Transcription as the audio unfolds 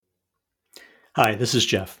Hi, this is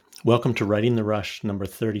Jeff. Welcome to Writing the Rush number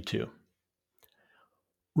 32.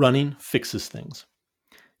 Running fixes things.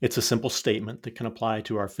 It's a simple statement that can apply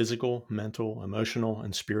to our physical, mental, emotional,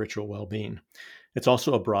 and spiritual well-being. It's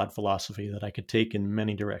also a broad philosophy that I could take in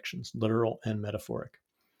many directions, literal and metaphoric.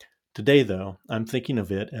 Today, though, I'm thinking of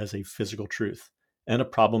it as a physical truth and a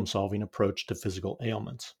problem-solving approach to physical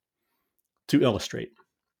ailments. To illustrate,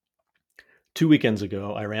 2 weekends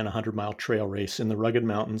ago, I ran a 100-mile trail race in the rugged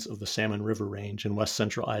mountains of the Salmon River range in west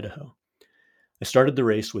central Idaho. I started the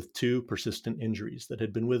race with two persistent injuries that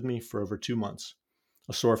had been with me for over 2 months: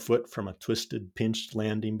 a sore foot from a twisted, pinched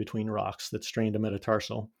landing between rocks that strained a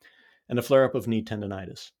metatarsal, and a flare up of knee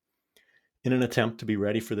tendinitis. In an attempt to be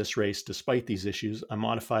ready for this race despite these issues, I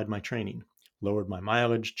modified my training, lowered my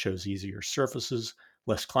mileage, chose easier surfaces,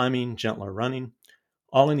 less climbing, gentler running,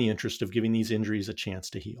 all in the interest of giving these injuries a chance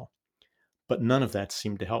to heal. But none of that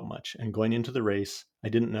seemed to help much, and going into the race, I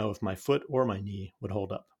didn't know if my foot or my knee would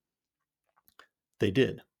hold up. They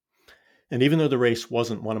did. And even though the race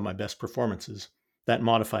wasn't one of my best performances, that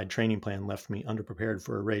modified training plan left me underprepared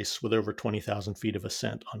for a race with over 20,000 feet of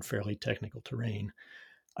ascent on fairly technical terrain.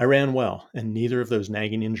 I ran well, and neither of those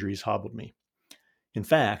nagging injuries hobbled me. In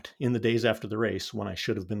fact, in the days after the race, when I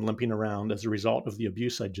should have been limping around as a result of the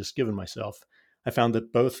abuse I'd just given myself, I found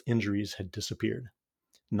that both injuries had disappeared.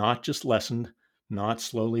 Not just lessened, not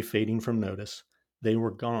slowly fading from notice. They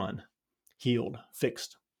were gone, healed,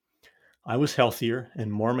 fixed. I was healthier and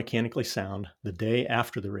more mechanically sound the day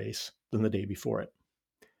after the race than the day before it.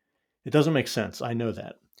 It doesn't make sense, I know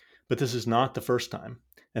that, but this is not the first time,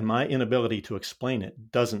 and my inability to explain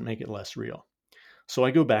it doesn't make it less real. So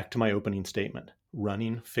I go back to my opening statement: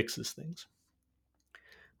 running fixes things.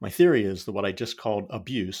 My theory is that what I just called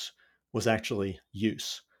abuse was actually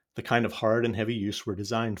use, the kind of hard and heavy use we're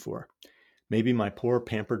designed for. Maybe my poor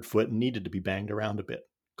pampered foot needed to be banged around a bit,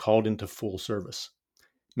 called into full service.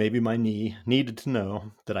 Maybe my knee needed to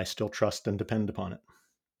know that I still trust and depend upon it.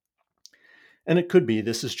 And it could be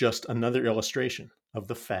this is just another illustration of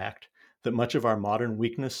the fact that much of our modern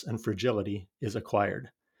weakness and fragility is acquired,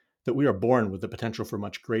 that we are born with the potential for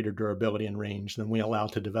much greater durability and range than we allow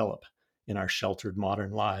to develop in our sheltered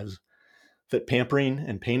modern lives, that pampering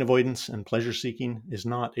and pain avoidance and pleasure seeking is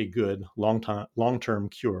not a good long-term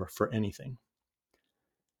cure for anything.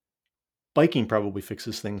 Biking probably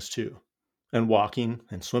fixes things too, and walking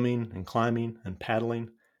and swimming and climbing and paddling.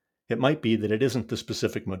 It might be that it isn't the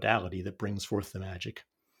specific modality that brings forth the magic.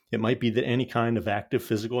 It might be that any kind of active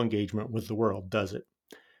physical engagement with the world does it.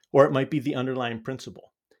 Or it might be the underlying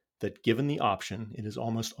principle that given the option, it is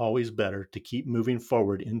almost always better to keep moving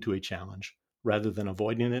forward into a challenge rather than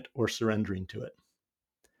avoiding it or surrendering to it.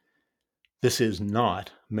 This is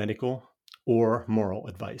not medical or moral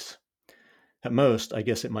advice. At most, I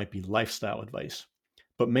guess it might be lifestyle advice,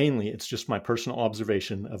 but mainly it's just my personal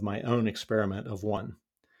observation of my own experiment of one.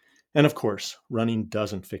 And of course, running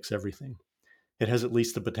doesn't fix everything. It has at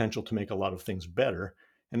least the potential to make a lot of things better,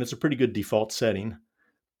 and it's a pretty good default setting,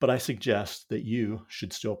 but I suggest that you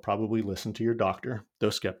should still probably listen to your doctor,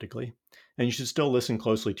 though skeptically, and you should still listen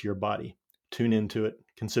closely to your body. Tune into it,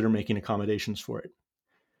 consider making accommodations for it.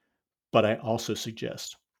 But I also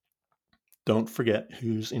suggest don't forget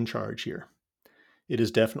who's in charge here. It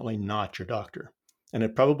is definitely not your doctor, and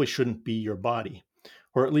it probably shouldn't be your body,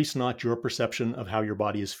 or at least not your perception of how your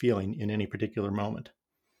body is feeling in any particular moment.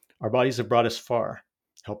 Our bodies have brought us far,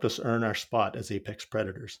 helped us earn our spot as apex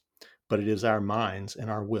predators, but it is our minds and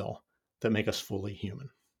our will that make us fully human.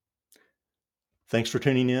 Thanks for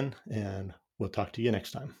tuning in, and we'll talk to you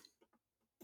next time.